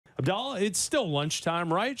Abdalla, it's still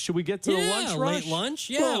lunchtime, right? Should we get to the lunch rush? Late lunch?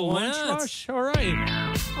 Yeah, Little why lunch not? rush. All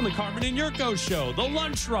right. On the Carmen and Jurko show, the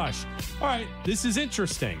lunch rush. All right, this is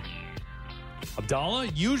interesting.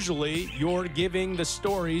 Abdalla, usually you're giving the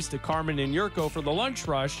stories to Carmen and Jurko for the lunch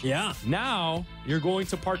rush. Yeah. Now you're going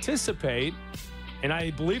to participate. And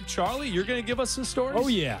I believe, Charlie, you're going to give us some stories? Oh,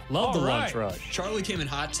 yeah. Love the lunch rush. Charlie came in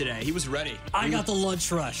hot today. He was ready. I got the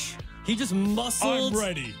lunch rush. He just muscled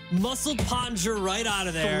Ponja right out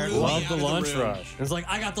of there. Love the lunch rush. It's like,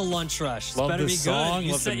 I got the lunch rush. This Love better the be song, good.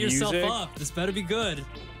 You love set the yourself music. up. This better be good.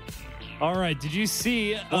 All right. Did you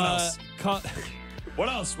see? else? What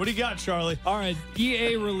else? What do you got, Charlie? All right.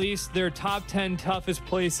 EA released their top 10 toughest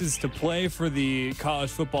places to play for the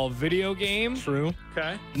college football video game. True.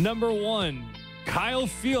 Okay. Number 1, Kyle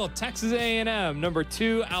Field, Texas A&M. Number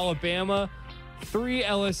 2, Alabama. 3,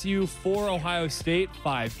 LSU. 4, Ohio State.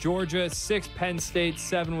 5, Georgia. 6, Penn State.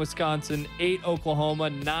 7, Wisconsin. 8, Oklahoma.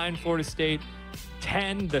 9, Florida State.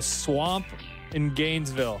 10, the Swamp in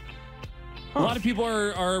Gainesville. A lot of people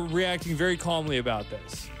are reacting very calmly about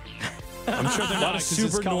this. I'm sure they're A lot not of 'cause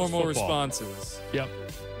it's super college normal football. responses. Yep.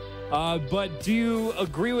 But do you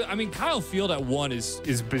agree with? I mean, Kyle Field at 1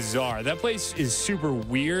 is bizarre. That place is super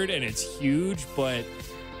weird and it's huge, but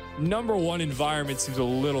number 1 environment seems a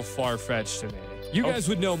little far fetched to me. You guys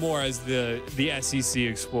would know more as the SEC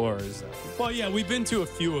explorers. Well, yeah, we've been to a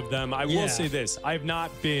few of them. I will say this: I've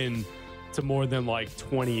not been to more than like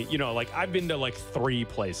 20. You know, like I've been to like 3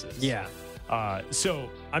 places. Yeah. So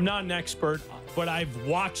I'm not an expert, but I've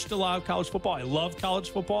watched a lot of college football. I love college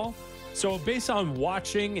football. So based on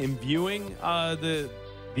watching and viewing the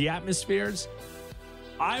atmospheres,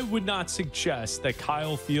 I would not suggest that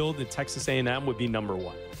Kyle Field at Texas A&M would be number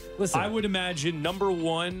 1. Listen, I would imagine number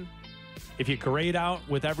 1, if you grade out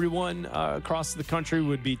with everyone across the country,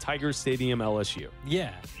 would be Tiger Stadium, LSU.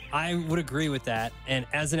 Yeah, I would agree with that. And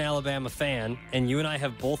as an Alabama fan, and you and I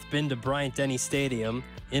have both been to Bryant-Denny Stadium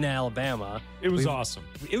in Alabama. It was awesome.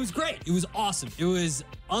 It was great. It was awesome. It was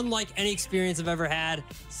unlike any experience I've ever had,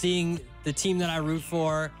 seeing the team that I root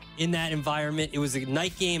for in that environment. It was a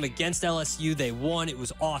night game against LSU. They won. It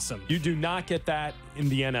was awesome. You do not get that in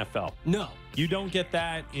the NFL. No. You don't get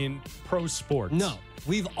that in pro sports. No.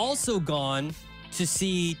 We've also gone to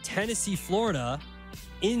see Tennessee, Florida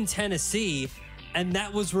in Tennessee, and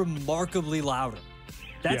that was remarkably louder.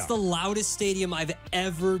 That's the loudest stadium I've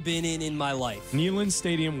ever been in my life. Neyland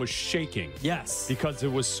Stadium was shaking. Yes. Because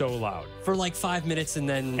it was so loud. For like 5 minutes and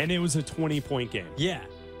then... And it was a 20-point game. Yeah.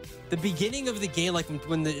 The beginning of the game, like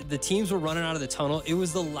when the teams were running out of the tunnel, it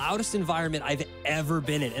was the loudest environment I've ever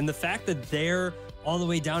been in. And the fact that they're all the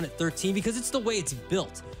way down at 13, because it's the way it's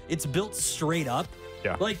built. It's built straight up.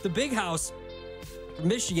 Yeah. Like the big house,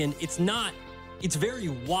 Michigan, it's very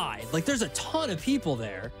wide. Like there's a ton of people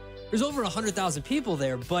there. There's over 100,000 people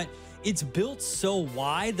there, but it's built so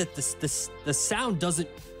wide that the sound doesn't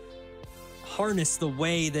harness the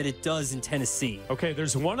way that it does in Tennessee. Okay,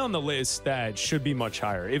 there's one on the list that should be much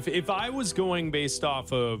higher. If I was going based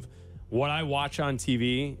off of what I watch on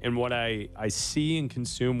TV and what I see and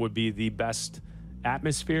consume would be the best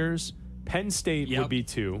atmospheres, Penn State would be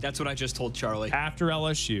 2. That's what I just told Charlie. After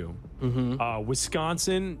LSU.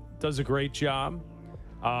 Wisconsin does a great job.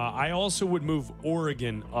 I also would move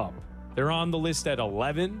Oregon up. They're on the list at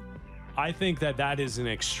 11. I think that is an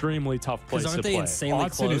extremely tough place to play. Because aren't they insanely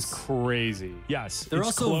Autzen close? is crazy. Yes, They're it's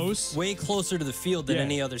also close. way closer to the field than Yeah.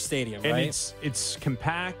 any other stadium, And right? it's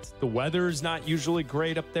compact. The weather is not usually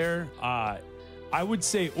great up there. I would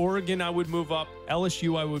say Oregon I would move up.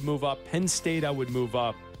 LSU I would move up. Penn State I would move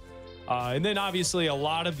up. And then obviously a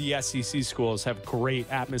lot of the SEC schools have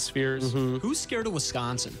great atmospheres. Who's scared of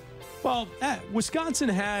Wisconsin? Well, Wisconsin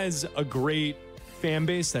has a great fan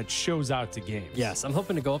base that shows out to games. Yes, I'm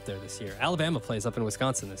hoping to go up there this year. Alabama plays up in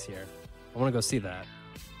Wisconsin this year. I want to go see that.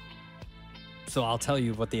 So I'll tell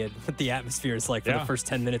you what the atmosphere is like for the first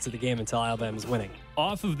 10 minutes of the game until Alabama's winning.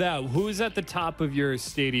 Off of that, who's at the top of your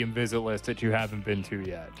stadium visit list that you haven't been to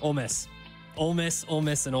yet? Ole Miss. Ole Miss, Ole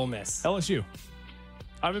Miss, and Ole Miss. LSU.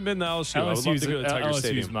 I haven't been to LSU. I would love to go to Tiger LSU's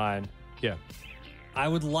Stadium. mine. Yeah. I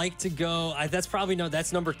would like to go.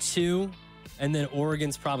 That's number 2, and then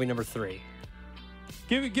Oregon's probably number 3.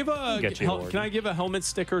 Can I give a helmet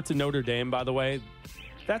sticker to Notre Dame, by the way?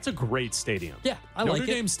 That's a great stadium. Yeah, I Notre like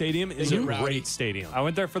it. Dame Stadium is a great stadium. I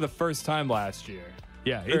went there for the first time last year.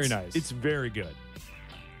 Yeah, Very nice. It's very good.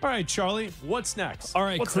 All right, Charlie, what's next? All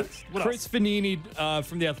right, What's next? What Chris Vanini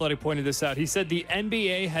from The Athletic pointed this out. He said the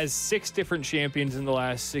NBA has 6 different champions in the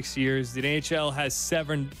last 6 years. The NHL has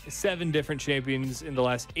seven different champions in the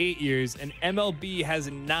last 8 years. And MLB has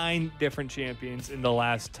 9 different champions in the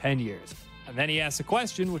last 10 years. And then he asked a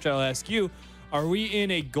question, which I'll ask you. Are we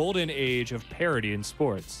in a golden age of parity in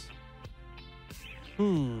sports?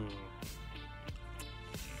 The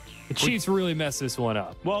Chiefs really messed this one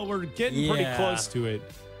up. Well, we're getting pretty close to it.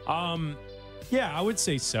 Yeah, I would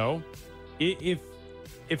say so.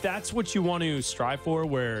 If that's what you want to strive for,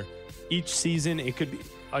 where each season it could be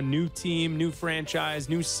a new team, new franchise,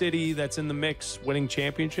 new city that's in the mix, winning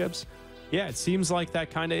championships. Yeah, it seems like that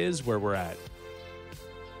kind of is where we're at.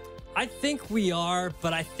 I think we are,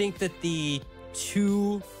 but I think that the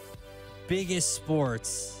two biggest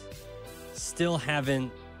sports still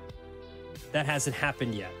hasn't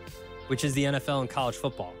happened yet, which is the NFL and college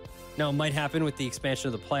football. Now, it might happen with the expansion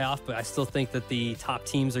of the playoff, but I still think that the top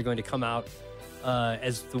teams are going to come out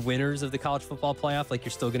as the winners of the college football playoff. Like,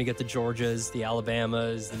 you're still going to get the Georgias, the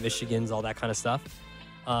Alabamas, the Michigans, all that kind of stuff.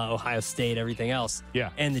 Ohio State, everything else.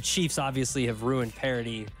 Yeah. And the Chiefs obviously have ruined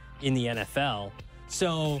parity in the NFL.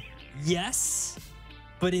 So, yes,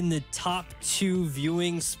 but in the top two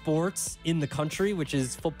viewing sports in the country, which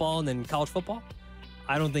is football and then college football,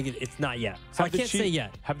 I don't think it's not yet. So I can't say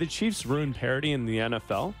yet. Have the Chiefs ruined parity in the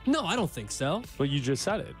NFL? No, I don't think so. Well, you just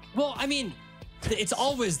said it. Well, I mean, it's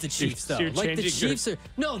always the Chiefs, though. You're Like, the Chiefs are...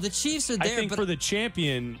 No, the Chiefs are there, I think but... for the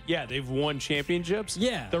champion, yeah, they've won championships.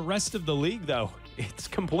 Yeah. The rest of the league, though, it's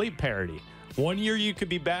complete parity. One year you could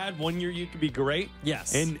be bad, one year you could be great.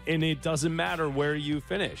 Yes. And it doesn't matter where you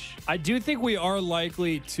finish. I do think we are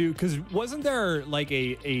likely to, because wasn't there like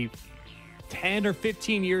a 10 or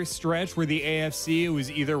 15 year stretch where the AFC, it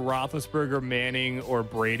was either Roethlisberger, Manning, or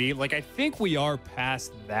Brady? Like, I think we are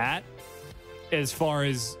past that as far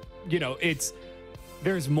as,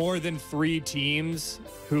 there's more than three teams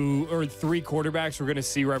or three quarterbacks we're going to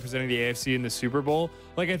see representing the AFC in the Super Bowl.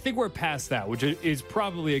 Like, I think we're past that, which is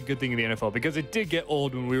probably a good thing in the NFL, because it did get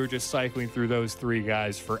old when we were just cycling through those three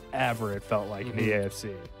guys forever, it felt like, in the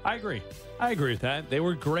AFC. I agree with that. They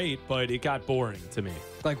were great, but it got boring to me.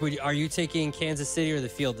 Like, are you taking Kansas City or the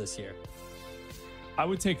field this year? I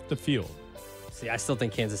would take the field. See, I still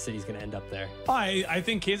think Kansas City's going to end up there. I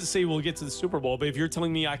think Kansas City will get to the Super Bowl, but if you're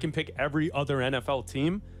telling me I can pick every other NFL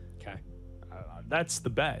team, okay, that's the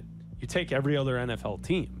bet. You take every other NFL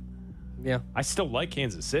team. Yeah. I still like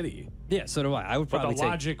Kansas City. Yeah, so do I. I would probably but the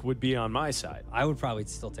logic would be on my side. I would probably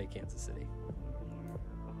still take Kansas City.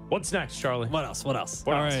 What's next, Charlie? What else?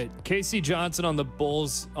 All right. Casey Johnson on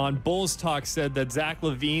Bulls Talk said that Zach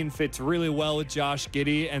LaVine fits really well with Josh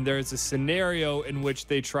Giddey, and there's a scenario in which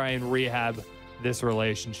they try and rehab this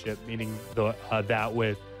relationship, meaning that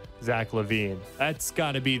with Zach LaVine. That's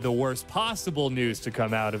got to be the worst possible news to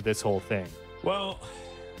come out of this whole thing. Well,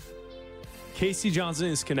 Casey Johnson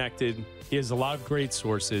is connected. He has a lot of great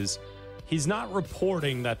sources. He's not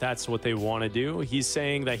reporting that that's what they want to do. He's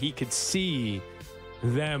saying that he could see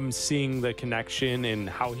them seeing the connection and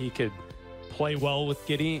how he could play well with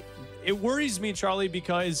Giddey. It worries me, Charlie,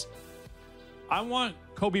 because I want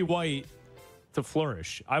Kobe White to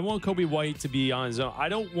flourish. I want Kobe White to be on his own. I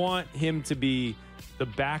don't want him to be the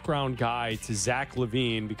background guy to Zach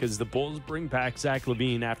LaVine, because the Bulls bring back Zach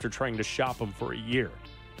LaVine after trying to shop him for a year.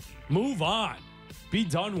 Move on. Be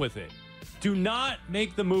done with it. Do not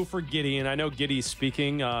make the move for Giddey. And I know Giddey's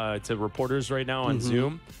speaking to reporters right now on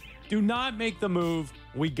Zoom. Do not make the move.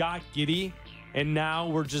 We got Giddey, and now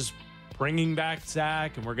we're just bringing back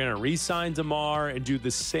Zach, and we're going to re-sign DeMar and do the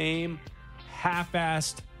same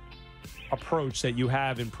half-assed approach that you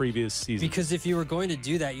have in previous seasons. Because if you were going to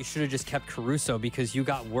do that, you should have just kept Caruso, because you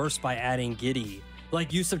got worse by adding Giddey.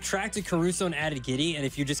 Like, you subtracted Caruso and added Giddey, and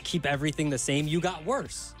if you just keep everything the same, you got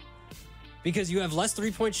worse. Because you have less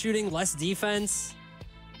three-point shooting, less defense.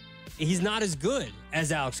 He's not as good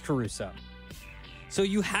as Alex Caruso. So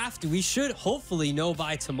we should hopefully know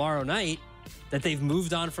by tomorrow night that they've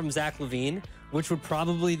moved on from Zach LaVine, which would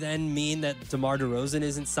probably then mean that DeMar DeRozan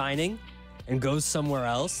isn't signing and goes somewhere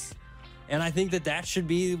else. And I think that should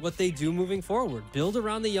be what they do moving forward. Build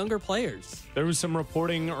around the younger players. There was some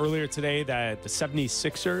reporting earlier today that the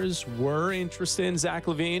 76ers were interested in Zach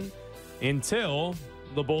LaVine until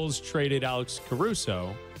the Bulls traded Alex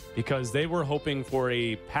Caruso, because they were hoping for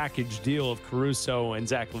a package deal of Caruso and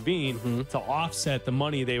Zach LaVine to offset the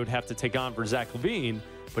money they would have to take on for Zach LaVine.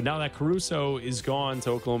 But now that Caruso is gone to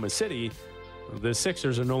Oklahoma City, the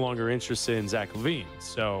Sixers are no longer interested in Zach LaVine.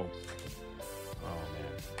 So,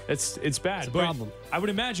 it's bad. It's a problem. I would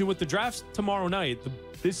imagine with the drafts tomorrow night,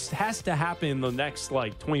 this has to happen in the next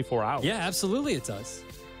 24 hours. Yeah, absolutely it does.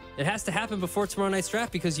 It has to happen before tomorrow night's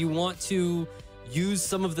draft, because you want to use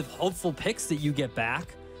some of the hopeful picks that you get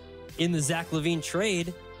back in the Zach LaVine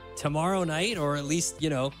trade tomorrow night, or at least,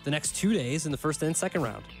 the next 2 days in the first and second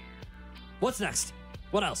round. What's next?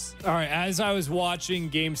 What else? All right, as I was watching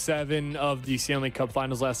Game 7 of the Stanley Cup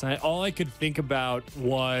Finals last night, all I could think about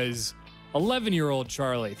was 11-year-old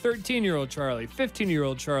Charlie, 13-year-old Charlie,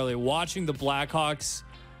 15-year-old Charlie watching the Blackhawks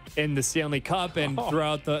in the Stanley Cup and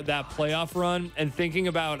throughout that playoff run, and thinking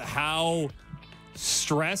about how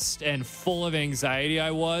stressed and full of anxiety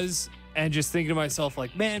I was, and just thinking to myself,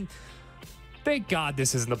 like, man, thank God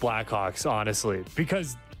this isn't the Blackhawks, honestly,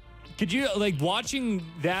 because could you, like, watching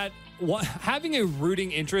that, having a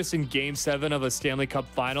rooting interest in Game 7 of a Stanley Cup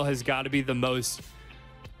final has got to be the most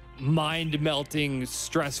mind-melting,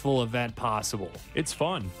 stressful event possible. It's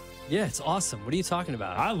fun. Yeah, it's awesome. What are you talking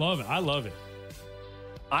about? I love it. I love it.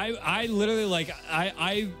 I literally, like,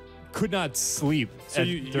 I could not sleep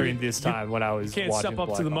during this time when I was can't watching step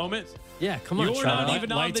up to the moment. Yeah, come on, You're Charlie. not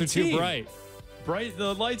even on Lights the are too team. bright.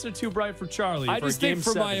 The lights are too bright for Charlie. I for just Game think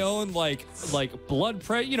for 7. my own like blood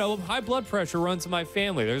pressure, high blood pressure runs in my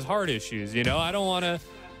family. There's heart issues, I don't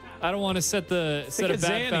want to set a bad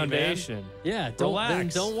Xanny, foundation. man. Yeah,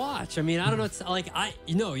 don't watch. I mean, I don't know. It's like I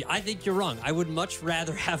think you're wrong. I would much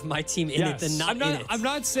rather have my team in it than not in it. I'm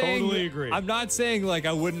not saying Totally agree. I'm not saying like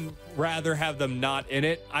I wouldn't rather have them not in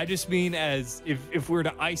it. I just mean as if we're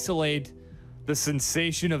to isolate the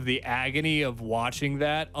sensation of the agony of watching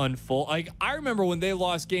that unfold. Like, I remember when they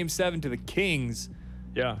lost Game 7 to the Kings.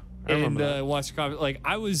 Yeah, I in remember that. the Western Conference. Like,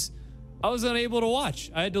 I was unable to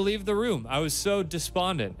watch. I had to leave the room. I was so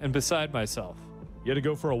despondent and beside myself. You had to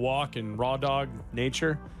go for a walk in raw dog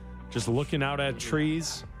nature, just looking out at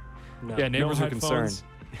trees. No. Yeah, neighbors No were concerned.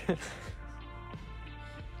 headphones.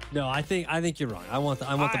 No, I think you're wrong. I want the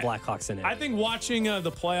Blackhawks in it. I think watching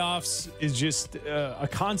the playoffs is just a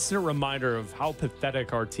constant reminder of how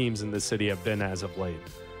pathetic our teams in the city have been as of late.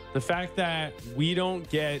 The fact that we don't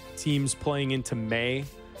get teams playing into May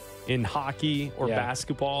in hockey or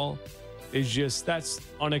basketball is that's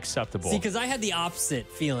unacceptable. See, because I had the opposite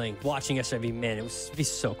feeling watching SIV. Man, it would be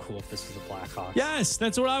so cool if this was the Blackhawks. Yes,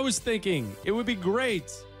 that's what I was thinking. It would be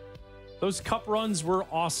great. Those cup runs were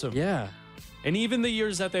awesome. Yeah. And even the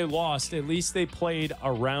years that they lost, at least they played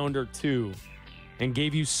a round or two and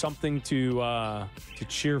gave you something to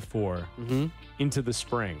cheer for into the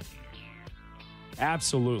spring.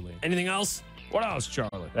 Absolutely. Anything else? What else,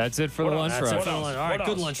 Charlie? That's it for the lunch rush. All right,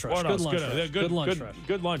 good lunch rush. Good lunch rush. Good lunch rush.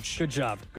 Good lunch. Good job.